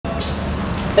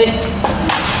Hey,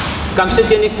 come sit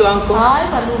here next to Uncle.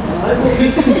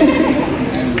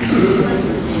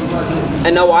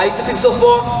 And now why are you sitting so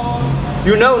far?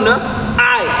 You know, no?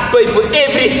 I pay for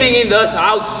everything in this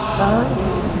house.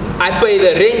 I pay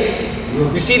the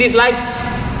rent. You see these lights?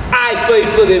 I pay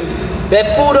for them.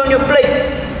 That food on your plate,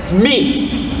 it's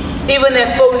me. Even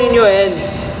that phone in your hands.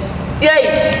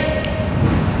 Yay!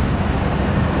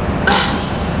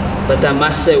 But I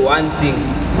must say one thing.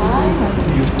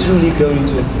 You've truly grown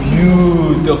into a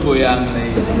beautiful young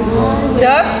lady.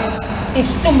 This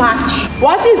is too much.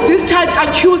 What is this child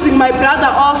accusing my brother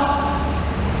of?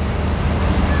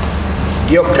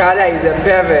 Your brother is a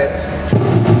pervert.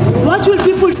 What will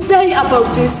people say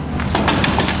about this?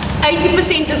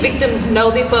 80% of victims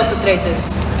know their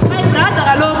perpetrators. My brother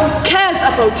alone cares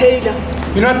about Taylor.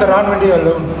 You're not around when you're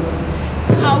alone.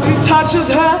 How he touches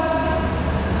her.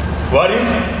 What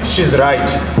if she's right?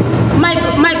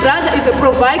 My brother is a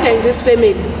provider in this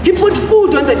family. He put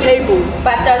food on the table.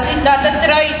 But this is not a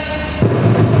trade.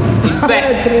 In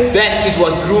fact, that is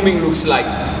what grooming looks like.